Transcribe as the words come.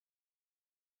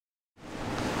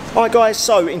Hi guys,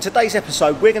 so in today's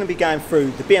episode we're going to be going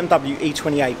through the BMW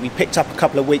e28 we picked up a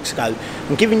couple of weeks ago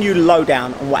and giving you the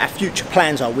lowdown on what our future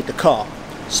plans are with the car.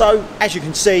 So as you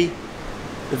can see,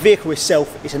 the vehicle itself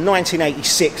is a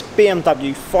 1986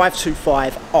 BMW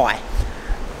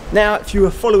 535i. Now if you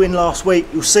were following last week,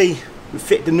 you'll see we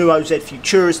fitted the new OZ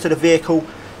Futuras to the vehicle,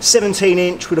 17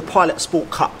 inch with a Pilot Sport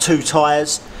Cup 2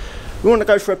 tyres. We want to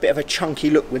go for a bit of a chunky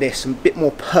look with this and a bit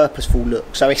more purposeful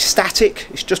look. So it's static,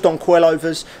 it's just on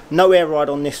coilovers, no air ride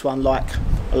on this one like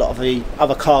a lot of the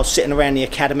other cars sitting around the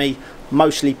Academy,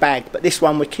 mostly bagged. But this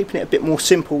one we're keeping it a bit more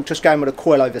simple, just going with a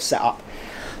coilover setup.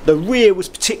 The rear was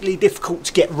particularly difficult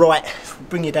to get right.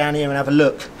 Bring you down here and have a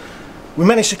look. We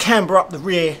managed to camber up the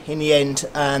rear in the end,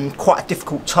 quite a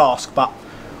difficult task, but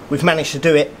we've managed to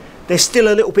do it. There's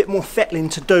still a little bit more fettling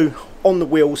to do on the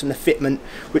wheels and the fitment,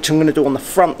 which I'm going to do on the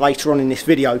front later on in this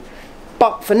video.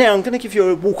 But for now I'm going to give you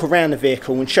a walk around the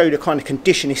vehicle and show you the kind of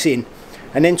condition it's in,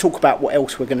 and then talk about what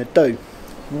else we're going to do.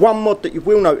 One mod that you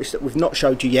will notice that we've not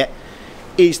showed you yet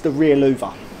is the rear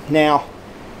louver. Now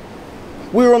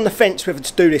we're on the fence whether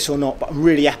to do this or not, but I'm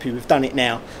really happy we've done it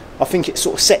now. I think it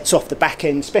sort of sets off the back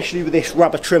end, especially with this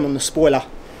rubber trim on the spoiler.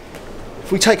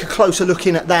 If we take a closer look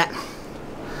in at that,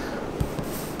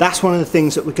 that's one of the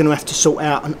things that we're going to have to sort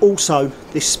out, and also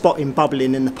this spotting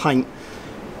bubbling in the paint,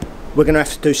 we're going to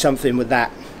have to do something with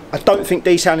that. I don't think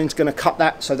detailing is going to cut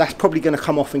that, so that's probably going to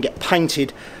come off and get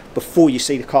painted before you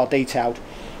see the car detailed.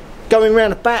 Going around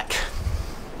the back,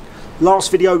 last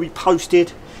video we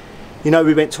posted, you know,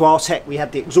 we went to Artec, we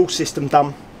had the exhaust system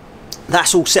done.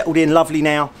 That's all settled in lovely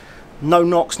now. No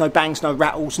knocks, no bangs, no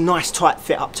rattles, nice tight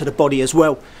fit up to the body as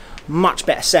well. Much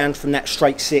better sound from that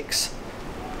straight six.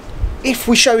 If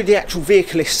we show you the actual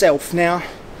vehicle itself now,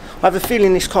 I have a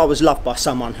feeling this car was loved by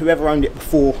someone. Whoever owned it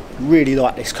before really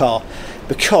liked this car,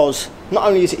 because not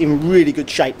only is it in really good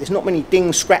shape, there's not many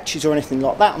dings, scratches or anything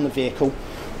like that on the vehicle.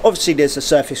 Obviously there's the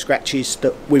surface scratches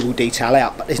that we will detail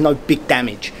out, but there's no big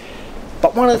damage.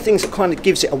 But one of the things that kind of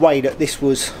gives it away that this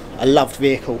was a loved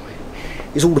vehicle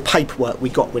is all the paperwork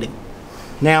we got with it.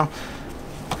 Now,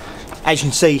 as you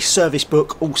can see, service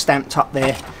book all stamped up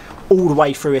there all the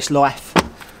way through its life.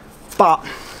 But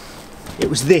it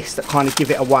was this that kind of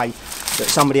give it away, that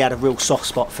somebody had a real soft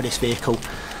spot for this vehicle.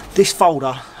 This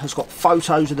folder has got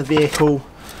photos of the vehicle,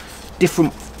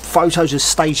 different photos of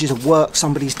stages of work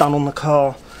somebody's done on the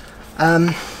car.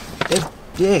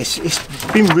 Yes,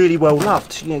 it's been really well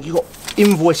loved. You know, you've got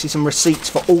invoices and receipts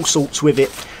for all sorts with it,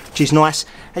 which is nice.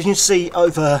 As you can see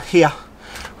over here,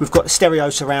 we've got the stereo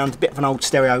surround, a bit of an old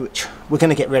stereo, which we're going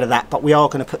to get rid of that, but we are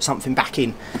going to put something back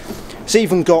in. It's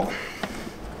even got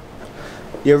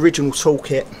the original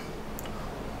toolkit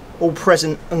all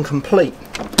present and complete.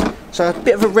 So a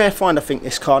bit of a rare find, I think,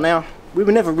 this car. Now, we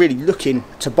were never really looking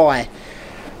to buy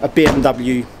a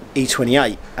BMW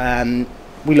e28.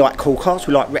 We like cool cars,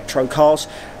 we like retro cars,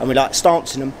 and we like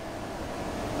stancing them.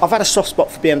 I've had a soft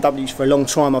spot for BMWs for a long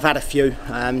time. I've had a few.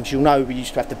 As you'll know, we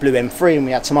used to have the blue M3 and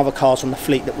we had some other cars on the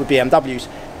fleet that were BMWs.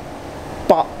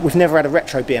 But we've never had a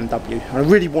retro BMW, and I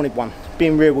really wanted one.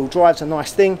 Being rear wheel drive is a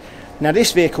nice thing. Now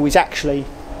this vehicle is actually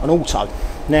an auto.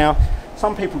 Now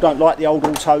some people don't like the old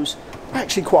autos. I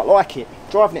actually quite like it.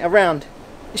 Driving it around,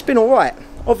 it's been alright.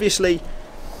 Obviously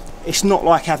it's not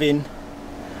like having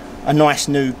a nice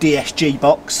new DSG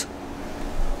box,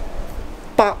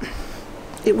 but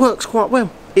it works quite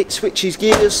well. It switches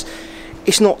gears,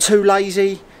 it's not too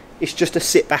lazy, it's just a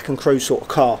sit back and cruise sort of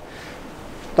car.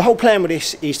 The whole plan with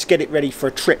this is to get it ready for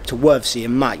a trip to Worthsey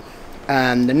in May.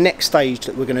 And the next stage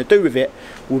that we're going to do with it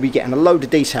will be getting a load of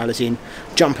detailers in,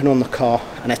 jumping on the car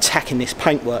and attacking this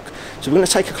paintwork. So we're going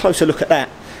to take a closer look at that,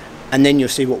 and then you'll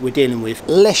see what we're dealing with.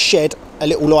 Let's shed a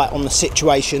little light on the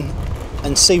situation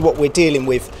and see what we're dealing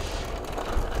with.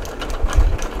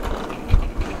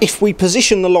 If we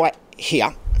position the light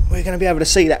here, we're going to be able to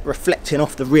see that reflecting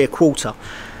off the rear quarter.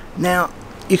 Now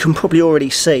you can probably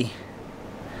already see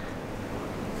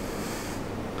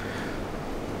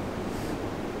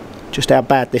just how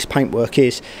bad this paintwork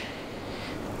is.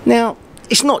 Now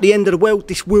it's not the end of the world,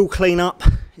 this will clean up.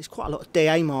 There's quite a lot of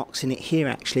DA marks in it here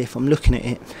actually, if I'm looking at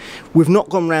it. We've not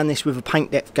gone around this with a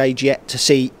paint depth gauge yet to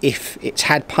see if it's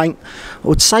had paint. I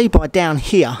would say by down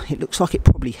here it looks like it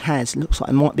probably has. It looks like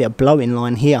there might be a blowing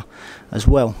line here as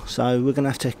well, so we're going to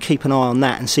have to keep an eye on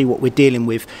that and see what we're dealing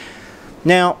with.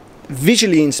 Now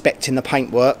visually inspecting the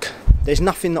paintwork, there's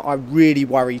nothing that I really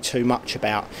worry too much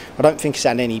about. I don't think it's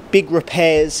had any big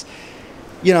repairs.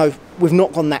 You know, we've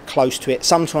not gone that close to it.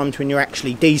 Sometimes when you're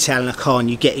actually detailing a car and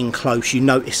you get in close, you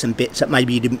notice some bits that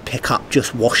maybe you didn't pick up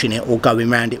just washing it or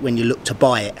going around it when you look to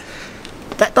buy it.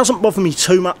 That doesn't bother me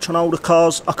too much on older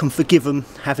cars. I can forgive them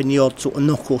having the odd sort of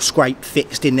knock or scrape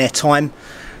fixed in their time.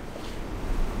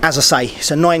 As I say,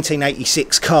 it's a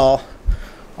 1986 car.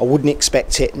 I wouldn't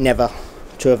expect it never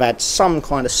to have had some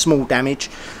kind of small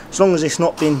damage. As long as it's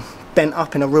not been bent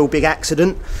up in a real big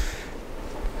accident,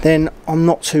 then I'm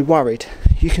not too worried.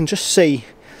 You can just see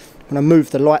when I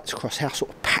move the lights across how sort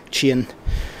of patchy and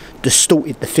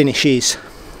distorted the finish is.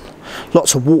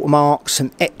 Lots of watermarks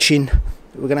and etching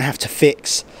that we're going to have to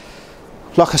fix.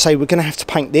 Like I say, we're going to have to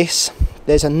paint this.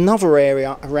 There's another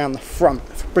area around the front.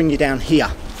 If I bring you down here,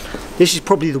 this is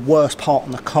probably the worst part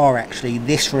on the car actually,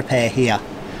 this repair here.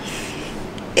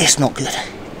 It's not good.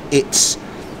 It's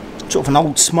sort of an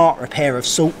old smart repair of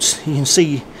sorts. You can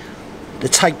see the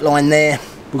tape line there.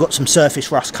 We've got some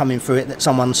surface rust coming through it that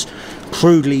someone's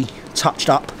crudely touched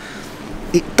up.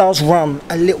 It does run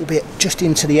a little bit just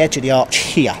into the edge of the arch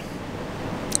here.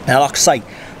 Now, like I say,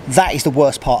 that is the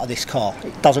worst part of this car.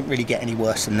 It doesn't really get any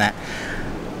worse than that.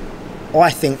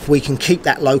 I think we can keep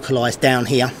that localised down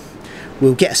here.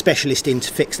 We'll get a specialist in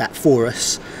to fix that for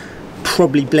us.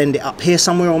 Probably blend it up here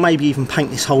somewhere, or maybe even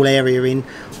paint this whole area in.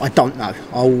 I don't know.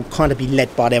 I'll kind of be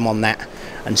led by them on that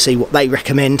and see what they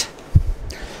recommend.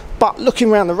 But looking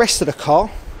around the rest of the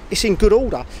car, it's in good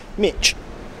order. Mitch,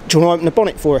 do you want to open the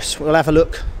bonnet for us? We'll have a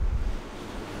look.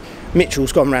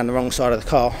 Mitchell's gone around the wrong side of the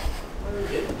car.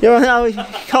 Yeah, no, you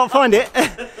can't find it.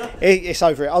 It's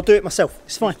over it. I'll do it myself.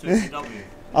 It's fine.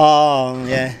 Oh,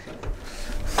 yeah.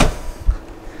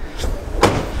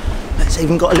 It's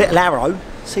even got a little arrow.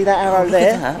 See that arrow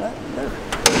there?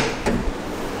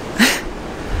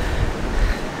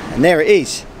 And there it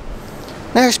is.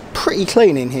 Now it's pretty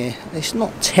clean in here. It's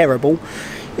not terrible.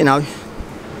 You know,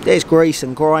 there's grease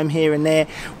and grime here and there.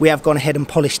 We have gone ahead and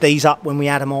polished these up when we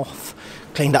had them off.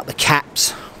 Cleaned up the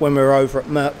caps when we were over at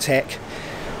Merc-Tech.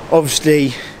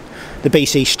 Obviously, the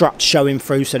BC strut's showing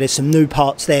through, so there's some new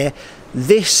parts there.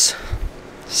 This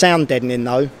sound deadening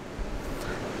though,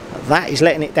 that is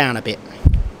letting it down a bit.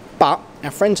 But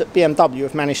our friends at BMW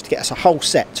have managed to get us a whole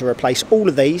set to replace all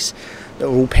of these that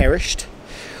are all perished.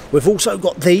 We've also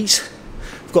got these.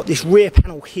 We've got this rear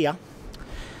panel here,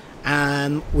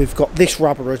 and we've got this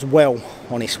rubber as well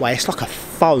on its way. It's like a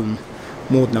foam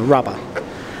more than a rubber,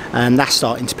 and that's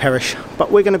starting to perish.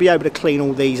 But we're going to be able to clean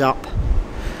all these up.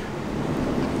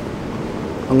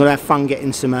 I'm going to have fun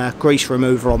getting some grease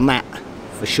remover on that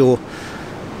for sure.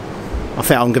 I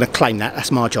think I'm going to claim that. That's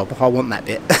my job. I want that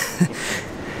bit.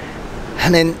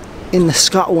 And then in the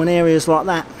scuttle and areas like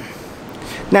that.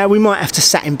 Now we might have to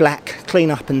satin black, clean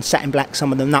up and satin black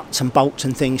some of the nuts and bolts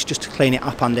and things just to clean it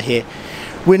up under here.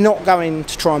 We're not going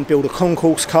to try and build a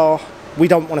concourse car. We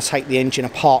don't want to take the engine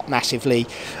apart massively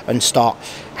and start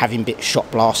having bits shot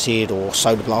blasted or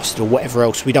solar blasted or whatever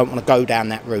else. We don't want to go down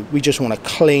that route. We just want a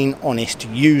clean, honest,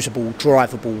 usable,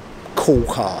 drivable, cool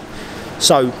car.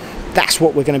 So that's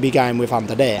what we're going to be going with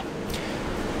under there.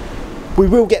 We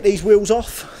will get these wheels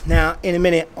off. Now in a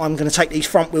minute I'm going to take these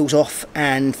front wheels off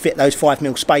and fit those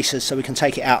 5mm spacers so we can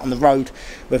take it out on the road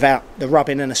without the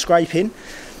rubbing and the scraping.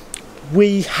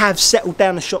 We have settled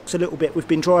down the shocks a little bit. We've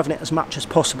been driving it as much as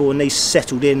possible and these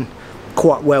settled in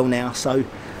quite well now, so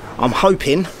I'm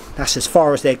hoping that's as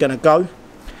far as they're going to go.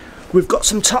 We've got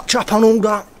some touch up on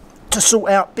order to sort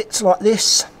out bits like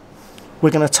this.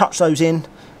 We're going to touch those in,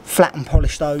 flat and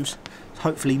polish those,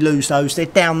 hopefully lose those. They're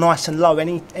down nice and low.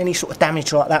 Any sort of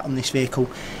damage like that on this vehicle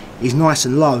is nice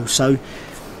and low, so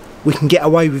we can get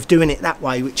away with doing it that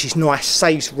way, which is nice.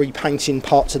 Saves repainting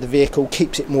parts of the vehicle,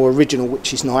 keeps it more original,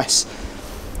 which is nice.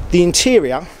 The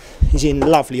interior is in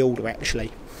lovely order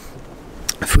actually.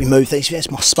 If we move these,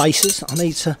 there's my spacers I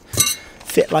need to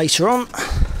fit later on.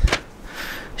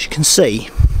 As you can see,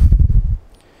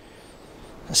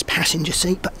 that's passenger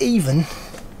seat, but even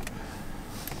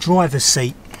driver's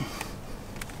seat.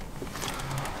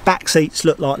 Back seats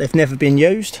look like they've never been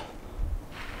used.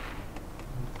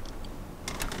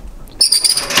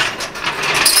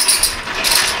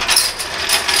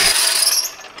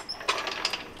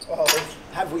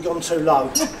 Have we gone too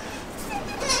low?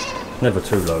 Never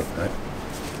too low, right?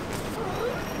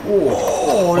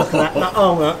 Oh, look at that. No,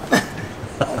 oh, no.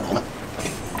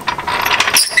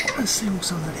 Let's see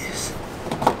what's under this.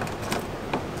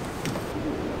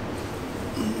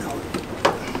 No.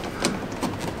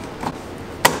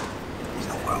 There's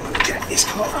no way I'm going to jack this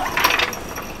car up.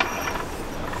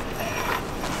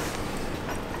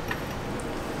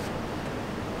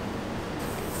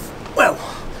 Well,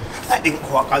 that didn't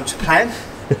quite go to plan.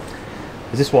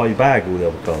 Is this why you bag all the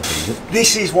other cars, is it?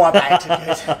 This is why bags are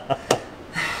good.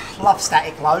 Love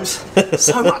static lows.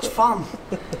 So much fun.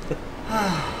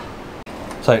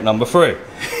 Take number 3.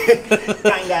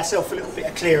 Gained ourselves a little bit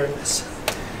of clearance.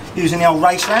 using the old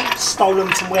race ramp,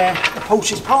 stolen from where the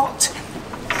Porsche is parked.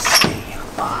 Let's see.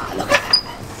 Ah, look at that.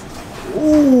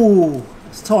 Ooh,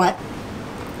 it's tight.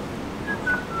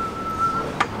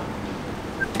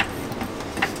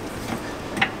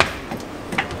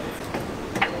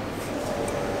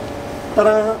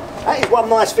 Ta-da! That is one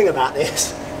nice thing about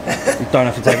this. You don't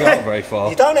have to take it up very far.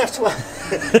 You don't have to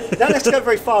go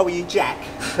very far with your jack,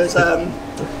 because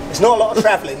there's not a lot of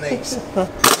travelling these.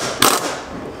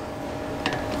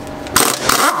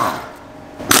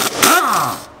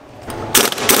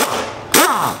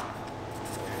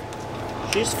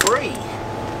 She's free.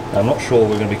 I'm not sure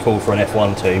we're going to be called for an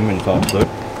F1 team in time soon.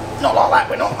 Not like that,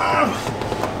 we're not.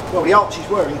 Well, the Archies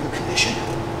were in good condition.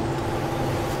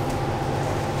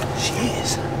 She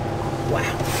is.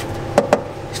 Wow.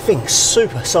 This thing's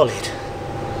super solid.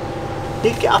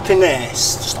 You get up in there,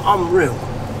 it's just unreal.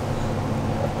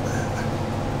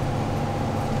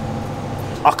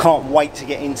 I can't wait to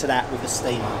get into that with the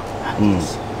steamer.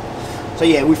 So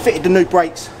yeah, we fitted the new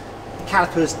brakes,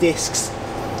 calipers, discs,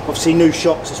 obviously new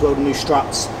shocks as well, the new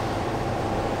struts.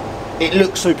 It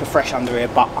looks super fresh under here,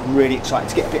 but I'm really excited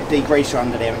to get a bit of degreaser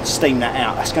under there and steam that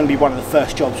out. That's going to be one of the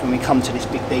first jobs when we come to this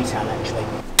big detail actually.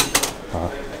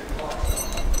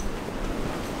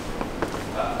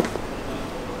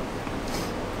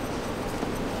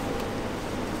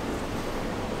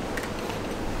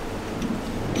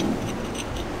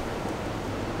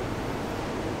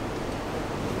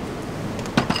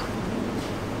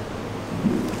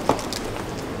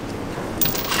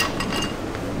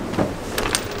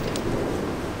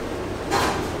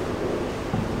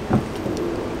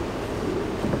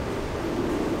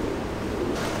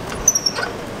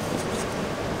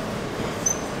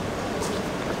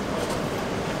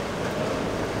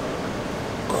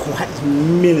 That's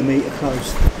millimetre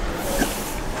close.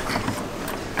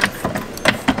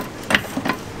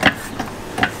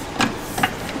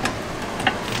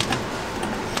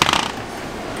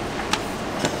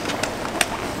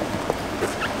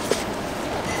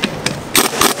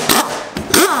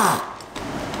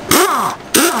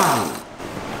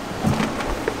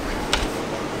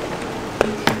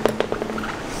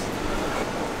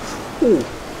 Ooh.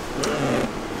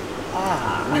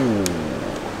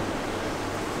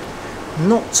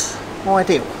 Not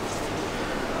ideal.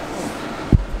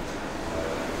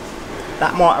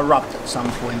 That might have rubbed at some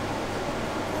point.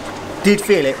 Did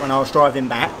feel it when I was driving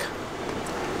back.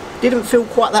 Didn't feel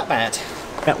quite that bad.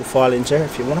 Metal filings there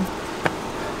if you want them.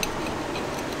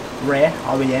 Rare,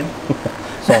 OEM.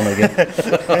 Sign again.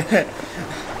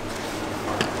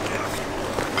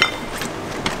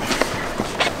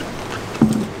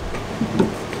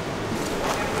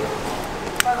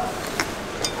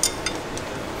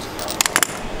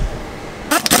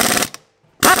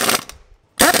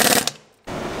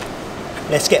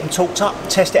 Let's get them torqued up and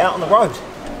test it out on the road.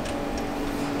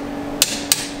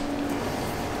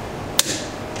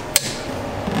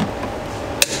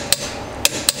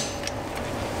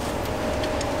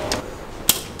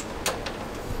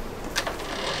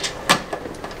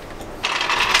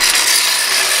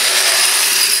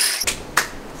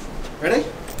 Ready?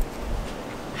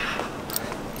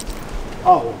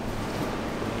 Oh.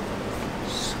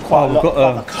 It's quite a lot of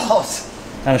other cars.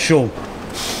 And a shawl.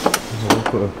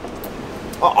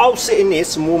 I'll sit in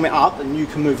this and warm it up and you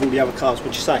can move all the other cars,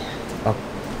 what'd you say?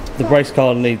 The race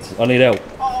car needs, I need help.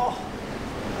 Oh,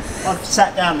 I've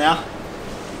sat down now.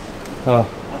 Oh.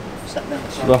 I've sat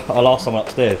down, sorry. I'll ask someone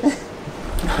upstairs.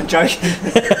 I'm joking.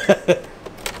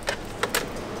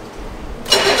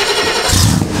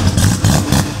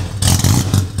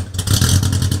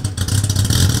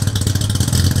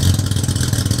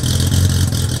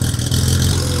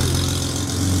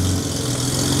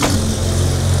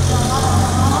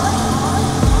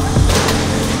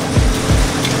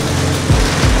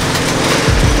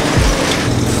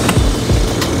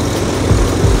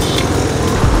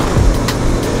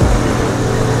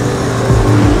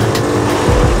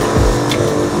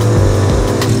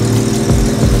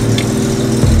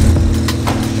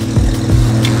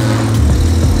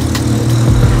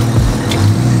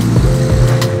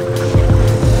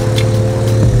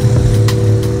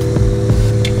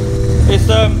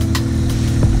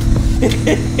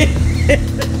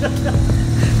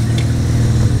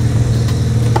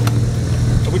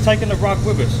 Are we taking the rug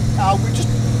with us?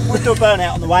 We'll do a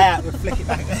burnout on the way out, we'll flick it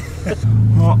back there.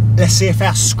 Right, let's see if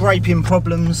our scraping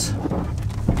problems...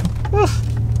 That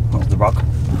was the rug.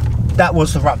 That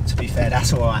was the rug, to be fair,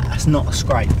 that's alright, that's not a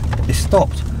scrape. It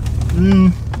stopped.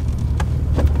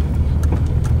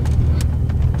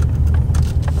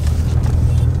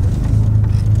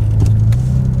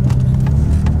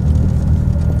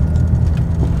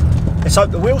 Let's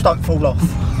hope the wheels don't fall off.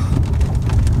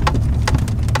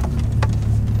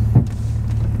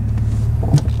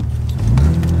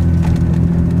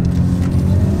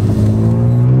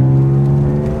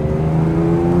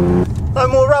 No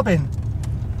more rubbing.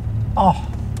 Oh,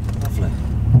 Lovely.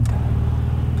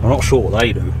 I'm not sure what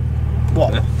they do.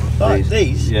 what? Yeah. Like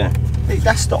these? Yeah.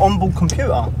 That's the onboard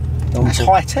computer. That's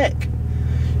high tech.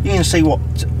 You can see what?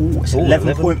 Oh, it's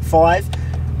 11.5.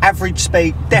 Average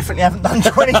speed. Definitely haven't done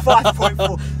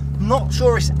 25.4. Not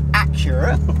sure it's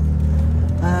accurate.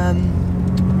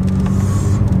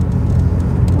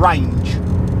 Range.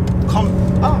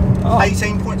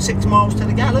 18.6 miles to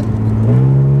the gallon.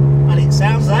 And it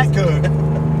sounds that good.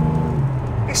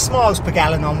 It's miles per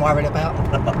gallon I'm worried about.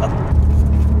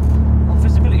 Oh,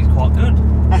 visibility is quite good.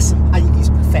 That's some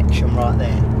 80s perfection right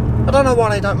there. I don't know why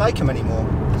they don't make them anymore.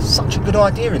 It's such a good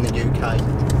idea in the UK.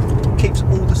 Keeps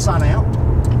all the sun out.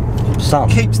 Sun.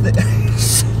 Keeps the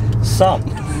Sun.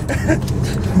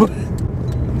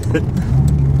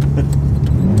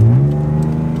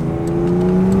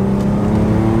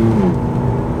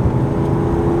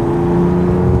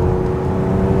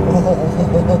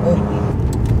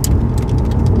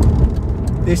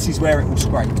 This is where it will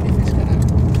scrape if it's going to.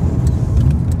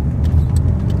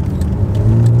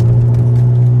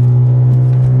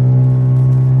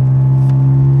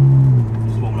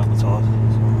 Just warming up the tyres.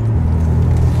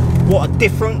 What a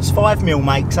difference 5mm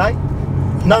makes, eh?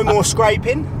 No more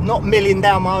scraping, not milling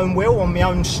down my own wheel on my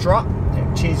own strut,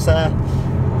 which is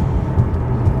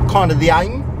kind of the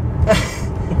aim.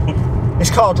 This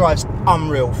car drives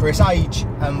unreal for its age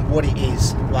and what it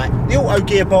is. Like the auto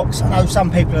gearbox, I know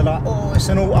some people are like, oh, it's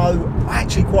an auto. I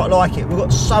actually quite like it. We've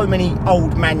got so many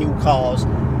old manual cars,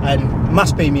 and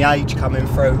must be my age coming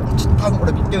through. I just don't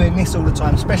want to be doing this all the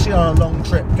time, especially on a long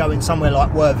trip going somewhere like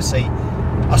Worthesea.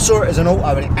 I saw it as an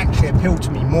auto and it actually appealed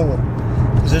to me more,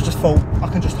 because I just thought I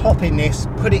can just hop in this,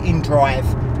 put it in drive,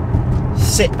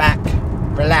 sit back,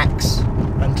 relax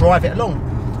and drive it along.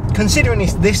 Considering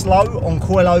it's this low on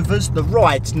coilovers, the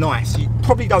ride's nice. You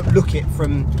probably don't look it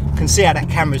from, can see how that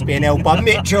camera's being held by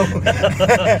Mitchell.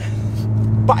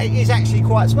 But it is actually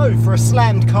quite smooth for a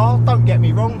slammed car. Don't get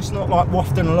me wrong, it's not like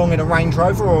wafting along in a Range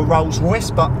Rover or a Rolls Royce,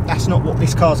 but that's not what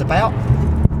this car's about.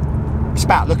 It's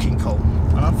about looking cool,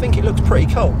 and I think it looks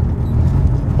pretty cool.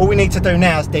 All we need to do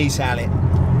now is detail it.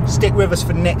 Stick with us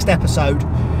for the next episode,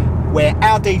 where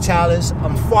our detailers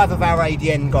and 5 of our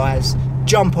ADN guys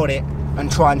jump on it and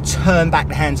try and turn back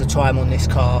the hands of time on this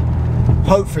car.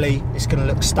 Hopefully it's going to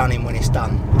look stunning when it's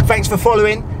done. Thanks for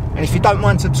following, and if you don't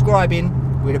mind subscribing,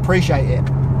 we'd appreciate it.